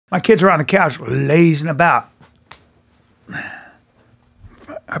My kids are on the couch lazing about.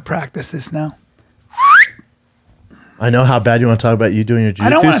 I practice this now. I know how bad you want to talk about you doing your jiu-jitsu. I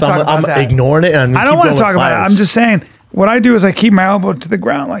don't want to talk about that. I'm ignoring it. And I don't want to talk about it. I'm just saying, what I do is I keep my elbow to the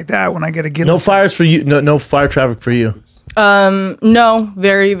ground like that when I get a get. No fires for you. No fire traffic for you. No,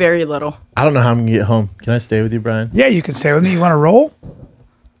 very, very little. I don't know how I'm gonna get home. Can I stay with you, Bryan? Yeah, you can stay with me. You want to roll?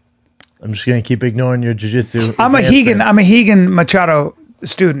 I'm just gonna keep ignoring your jiu-jitsu. I'm a Hegan Machado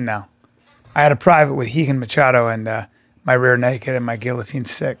student now. I had a private with Hegan Machado and my rear naked and my guillotine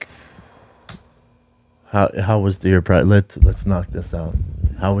sick. How was your private? Let's knock this out.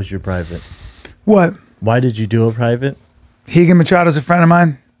 How was your private? What? Why did you do a private? Hegan Machado's a friend of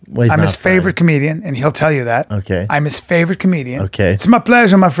mine. Well, I'm his favorite comedian, and he'll tell you that. Okay. I'm his favorite comedian. Okay. It's my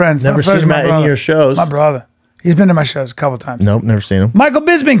pleasure, my friends. Never seen him at any of your shows. My brother. He's been to my shows a couple times. Nope, never seen him. Michael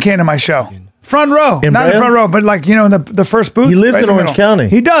Bisping came to my show. Front row. In Not in Brea? front row, but like, in the first booth. He lives right in the Orange middle. County.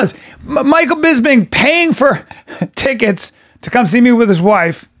 He does. Michael Bisping paying for tickets to come see me with his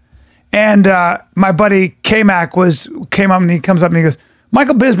wife. And my buddy K-Mac came up and he comes up and he goes,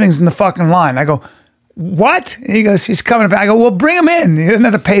 Michael Bisping's in the fucking line. I go, what? And he goes, he's coming up. I go, well, bring him in. He doesn't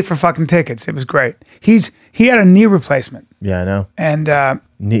have to pay for fucking tickets. It was great. He had a knee replacement. Yeah, I know. And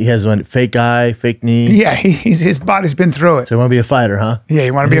He has one fake eye, fake knee. yeah, his body's been through it. So you want to be a fighter, huh? Yeah,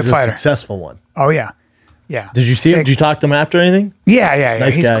 you want to be a He's fighter. Successful one. Oh yeah, yeah. Did you see him? Did you talk to him after anything? Yeah.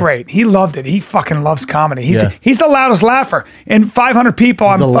 Nice He's guy. great. He loved it. He fucking loves comedy. He's Yeah. he's the loudest laugher. In 500 people,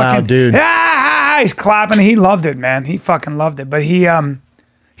 I'm a fucking loud dude. He's clapping. He loved it, man. He fucking loved it. But he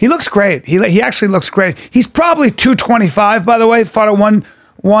looks great. He actually looks great. He's probably 225, by the way. Fought at one.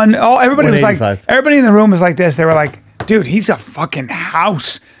 Oh, everybody was like, 185. everybody in the room was like this. They were like, dude, he's a fucking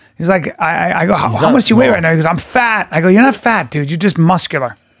house. He's like, I go, how much do you weigh right now? He goes, I'm fat. I go, you're not fat, dude. You're just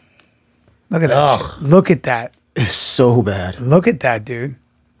muscular. Look at that. Ugh. Look at that. It's so bad. Look at that, dude.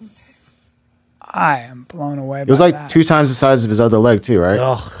 I am blown away. It was like 2 times the size of his other leg, too, right?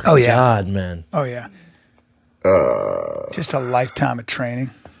 Oh yeah. God, man. Oh yeah. Just a lifetime of training.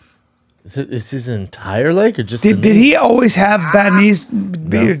 Is his entire leg or just? Did he always have bad knees?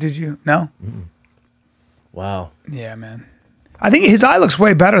 Or did you? No. Wow. Yeah, man. I think his eye looks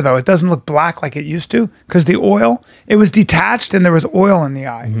way better though. It doesn't look black like it used to because the oil. It was detached and there was oil in the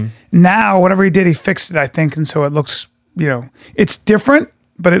eye. Mm-hmm. Now, whatever he did, he fixed it. I think, and so it looks. It's different,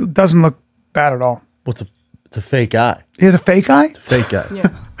 but it doesn't look bad at all. Well, it's a fake eye. He has a fake eye. Fake eye. Yeah.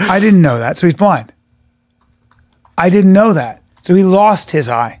 I didn't know that. So he's blind. I didn't know that. So he lost his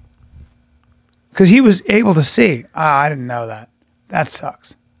eye. Because he was able to see. I didn't know that. That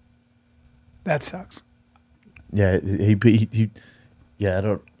sucks. That sucks. Yeah. Yeah. I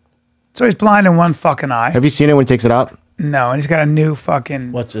don't. So he's blind in one fucking eye. Have you seen it when he takes it out? No, and he's got a new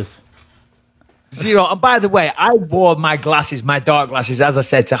fucking. Watch this. Zero. And by the way, I wore my glasses, my dark glasses, as I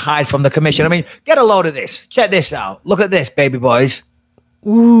said, to hide from the commission. I mean, get a load of this. Check this out. Look at this, baby boys.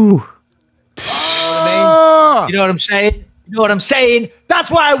 Ooh. You know what I'm saying? You know what I'm saying? That's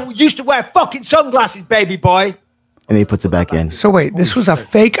why I used to wear fucking sunglasses, baby boy. And he puts it back in. So wait, this was a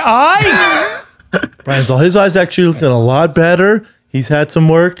fake eye? Bryan, so his eyes actually looking a lot better. He's had some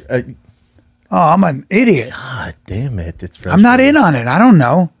work. Oh, I'm an idiot. God damn it! It's I'm not in on it. I don't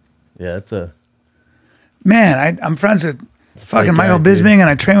know. Yeah, it's a. Man, I'm friends with fucking fake Michael guy, dude. Bisping and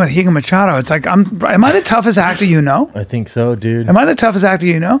I train with Higa Machado. It's like, am I the toughest actor you know? I think so, dude. Am I the toughest actor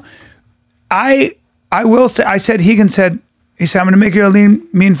you know? I will say, he said, I'm going to make you a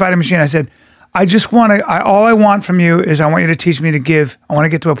mean fighting machine. I said, I just want to, all I want from you is I want you to teach me to give, I want to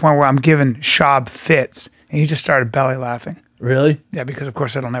get to a point where I'm giving Schaub fits. And he just started belly laughing. Really? Yeah, because of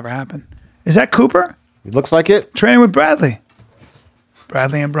course that'll never happen. Is that Cooper? It looks like it. Training with Bradley.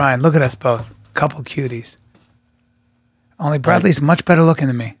 Bradley and Bryan. Look at us both. Couple cuties. Only Bradley's much better looking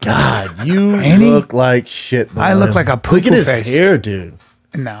than me. God, you Ain't he? look like shit. I look like a Look poo-poo at his face. hair, dude.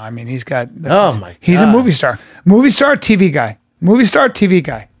 No, I mean, he's got... Oh, my He's a God. movie star. Movie star, TV guy. Movie star, TV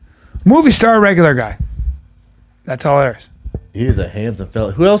guy. Movie star, regular guy. That's all there is. He is a handsome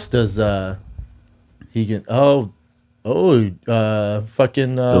fella. Who else does he can? Fucking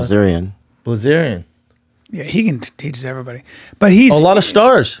Bilzerian. Blazarian. Yeah, he can teaches everybody. But he's... A lot of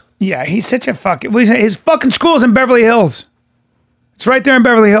stars. Yeah, he's such a fucking... His fucking school's in Beverly Hills. It's right there in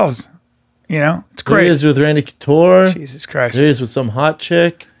Beverly Hills. You know? It's There great. he is with Randy Couture. Jesus Christ. There he is with some hot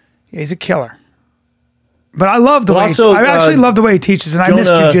chick. Yeah, he's a killer. But I love the But way... also, I actually love the way he teaches, and I miss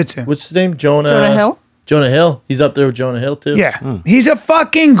jiu-jitsu. What's his name? Jonah Hill? Jonah Hill. He's up there with Jonah Hill too. Yeah, he's a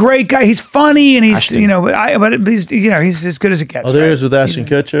fucking great guy. He's funny, and he's but he's he's as good as it gets. Oh, there he right? is with Ashton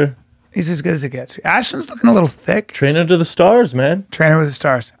Kutcher. He's as good as it gets. Ashton's looking a little thick. Trainer to the stars, man. Trainer with the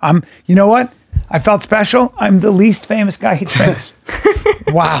stars. You know what? I felt special. I'm the least famous guy he trains.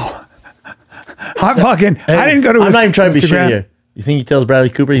 Wow. I didn't go to I'm his not even trying to be Instagram. shitty here. You think he tells Bradley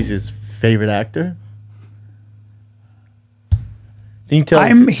Cooper he's his favorite actor? Think he tells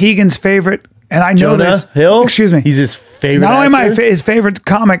I'm Hegan's favorite, and I know Jonah this. Hill? Excuse me. He's his favorite Not only actor? his favorite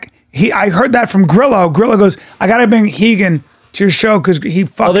comic. I heard that from Grillo. Grillo goes, I got to bring Hegan to your show because he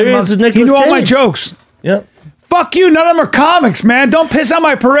fucking there he is loves. with He Nicolas knew all my Cage. jokes. Yep. Fuck you. None of them are comics, man. Don't piss on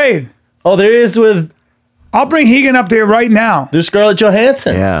my parade. Oh, there he is with I'll bring Hegan up there right now. there's Scarlett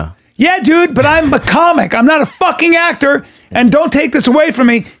Johansson. Yeah. Yeah, dude, but I'm a comic. I'm not a fucking actor. And don't take this away from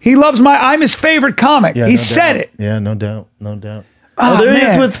me. He loves I'm his favorite comic. Yeah, He no said doubt. it. Yeah, no doubt. No doubt. Oh, There he is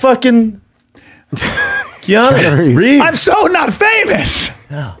man. with fucking Keanu Reeves. I'm so not famous.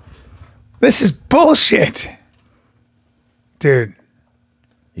 No. This is bullshit. Dude,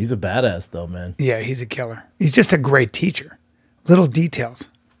 He's a badass though, man. yeah, he's a killer. He's just a great teacher. Little details.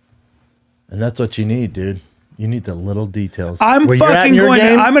 And that's what you need, dude. You need the little details. I'm Where you're at in fucking your going.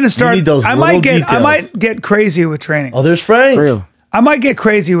 game, I'm going to you start. need those I little might details. get crazy with training. Oh, there's Frank. Real. I might get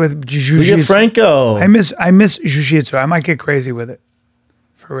crazy with Look at jiu-jitsu. Franco. I miss jiu-jitsu. I might get crazy with it.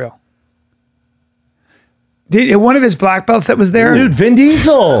 For real. Did one of his black belts that was there? Dude, Vin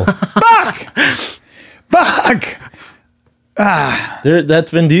Diesel. Fuck.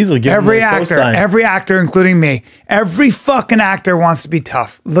 That's Vin Diesel. Give him Every the actor, cosign. including me, every fucking actor wants to be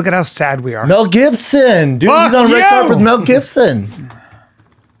tough. Look at how sad we are. Mel Gibson. Dude, Fuck he's on red you. carpet with Mel Gibson.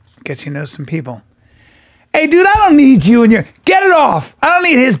 Guess he knows some people. Hey, dude, I don't need you and your. Get it off. I don't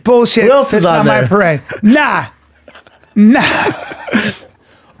need his bullshit. Who else is That's on not my there? parade. Nah.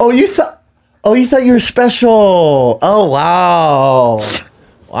 Oh, you thought you were special. Oh, wow.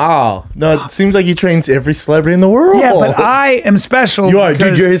 Wow. No, it seems like he trains every celebrity in the world. Yeah, but I am special. You are, dude.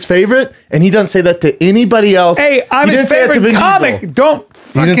 because- You're his favorite, and he doesn't say that to anybody else. Hey, I'm He his didn't say it to favorite Vin comic. Diesel. Don't He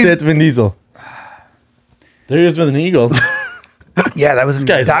fucking. didn't say it to Vin Diesel. There he is with an eagle. Yeah, that was in.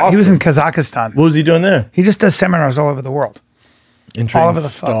 guy's He was in awesome. Kazakhstan. What was he doing there? He just does seminars all over the world. In All Train over the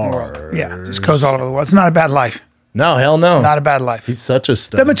fucking world. Stars. Yeah, just goes all over the world. It's not a bad life. No, hell no. Not a bad life. He's such a The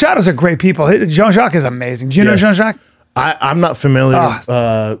star. Machados are great people. Jean-Jacques is amazing. Do you know Yeah. Jean-Jacques? I'm not familiar.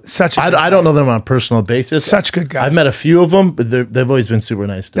 Such a good I don't know them on a personal basis. Such good guys. I've met a few of them, but they've always been super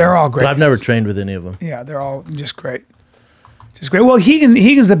nice to me. They're all great But I've never guys. trained with any of them. Yeah, they're all just great. Just great. Well,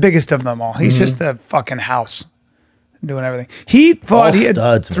 Hegan's the biggest of them all. He's Mm-hmm. just the fucking house doing everything. He fought, he had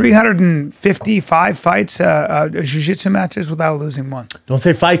studs, man. 355 fights, jiu-jitsu matches without losing one. Don't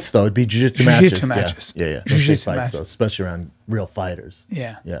say fights though. It'd be jiu-jitsu Jiu-jitsu matches. matches. Yeah. Don't say Jiu-jitsu fights matches. though, especially around real fighters.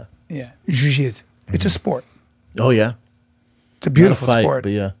 Yeah. Yeah. Yeah. Jiu-jitsu. It's a sport. Oh yeah. It's a Not a beautiful fight, sport.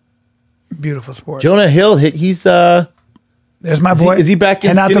 but yeah. Beautiful sport. Jonah Hill, he's There's my he- boy. is he back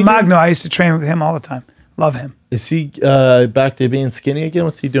in And out the skinny again? Magno, I used to train with him all the time. Love him. is he back to being skinny again?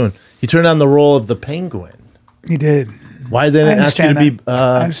 What's he doing? He turned on the role of the Penguin. He did. Why I didn't they ask you to understand be? that.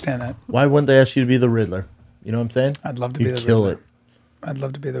 I understand that. Why wouldn't they ask you to be the Riddler? You know what I'm saying? I'd love to You'd be the kill Riddler. it. I'd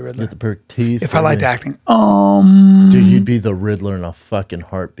love to be the Riddler. Get the perfect teeth. If I liked acting. dude, you'd be the Riddler in a fucking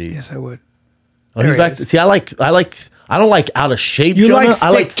heartbeat. Yes, I would. Oh, there he's he back. is. See, I don't like out of shape You Jonah. like I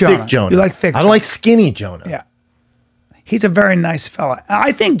like thick Jonah. thick Jonah. You like thick I don't Jonah. like skinny Jonah. Yeah. He's a very nice fella.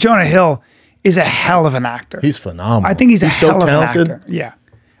 I think Jonah Hill is a hell of an actor. He's phenomenal. I think he's a so hell of talented. an actor. Yeah.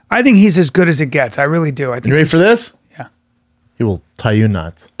 I think he's as good as it gets. I really do. I think You ready for this? Yeah. He will tie you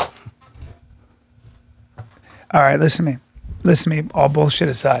nuts. All right, listen to me. Listen to me, all bullshit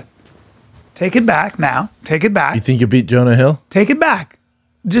aside. Take it back now. Take it back. You think you beat Jonah Hill? Take it back.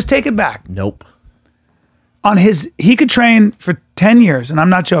 Just take it back. Nope. He could train for 10 years, and I'm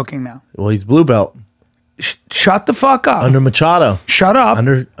not joking now. Well, he's blue belt Shut the fuck up. under Machado. Shut up.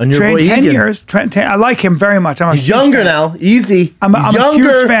 under your Train boy 10 Egan. years. I like him very much. I'm a He's huge younger fan. now. Easy. I'm He's a younger.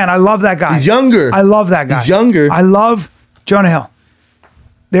 huge fan. I love that guy. He's younger. I love that guy. He's younger. I love Jonah Hill.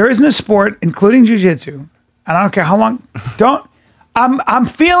 There isn't a sport, including jiu-jitsu, and I don't care how long. I'm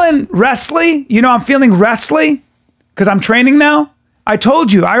feeling wrestly. You know, I'm feeling wrestly because I'm training now. I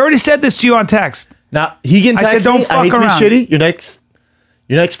told you. I already said this to you on text. Now he can I said, text don't me. I hate fuck to around. be shitty.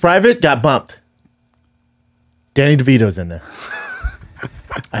 Your next private got bumped. Danny DeVito's in there.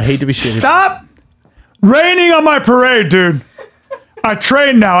 I hate to be shitty. Stop raining on my parade, dude. I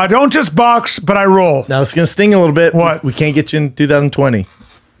train now. I don't just box, but I roll. Now it's gonna sting a little bit. What? We can't get you in 2020.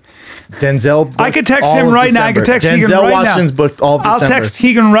 Denzel. I could text all him of right now. I could December. text Hegan Denzel right Washington's now. booked all of I'll December. text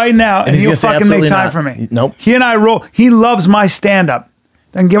Hegan right now, and he's he'll gonna say fucking make absolutely time not. for me. Nope. He and I roll. He loves my stand-up.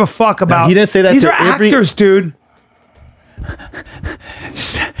 Doesn't give a fuck about. he didn't say that These to are every- actors, dude.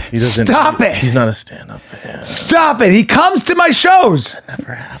 He doesn't. Stop it. He's not a stand-up fan. Stop it. He comes to my shows.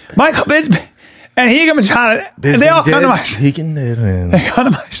 Never happened. Michael Bisbee and Hegan Machado. And they all come to my show. He can. They come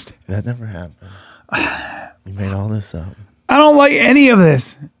to my sh- That never happened. You made all this up. I don't like any of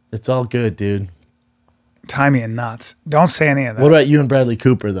this. It's all good, dude. Tie me in knots. Don't say any of that. What about you and Bradley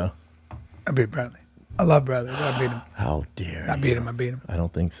Cooper, though? I beat Bradley. I love Bradley. I beat him. How dare I beat him. I beat him. I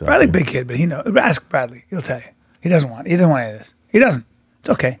don't think so. Bradley, big kid, but he knows. Ask Bradley. He'll tell you. He doesn't want any of this. He doesn't. It's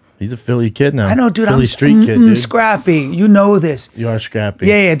okay. He's a Philly kid now. I know, dude. Philly I'm street kid, dude. Scrappy. You know this. You are scrappy.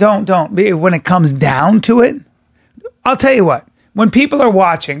 Yeah. Don't. When it comes down to it, I'll tell you what. When people are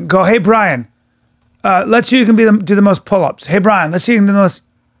watching, go, hey, Bryan, let's see who can do the most pull-ups. Hey, Bryan, let's see who can do the most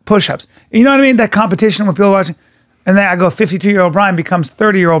push-ups. You know what I mean? That competition when people are watching. And then I go, 52-year-old Bryan becomes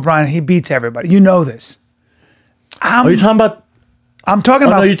 30-year-old Bryan. He beats everybody. You know this. Are you talking about? I'm talking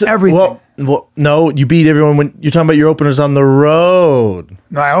about everything. Well, no, you beat everyone when you're talking about your openers on the road.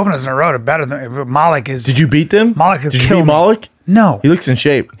 No, I openers on the road are better than Malik is. Did you beat them? Malik Did you beat Malik? No. He looks in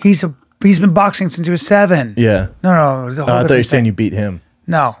shape. He's been boxing since he was 7. Yeah. No. It was a whole I thought you were saying thing. you beat him.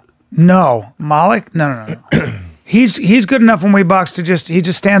 No. Malik? No. He's good enough when we box to he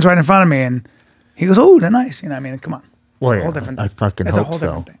just stands right in front of me and he goes, oh, they're nice. You know what I mean? Come on. It's a whole different thing. I fucking It's a hope whole so.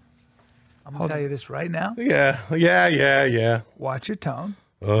 different thing. I'm going to tell you this right now. Yeah. Watch your tone.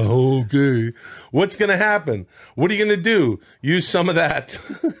 Okay. What's going to happen? What are you going to do? Use some of that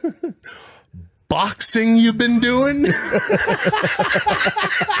boxing you've been doing?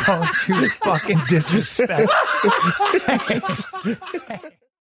 Don't you fucking disrespect.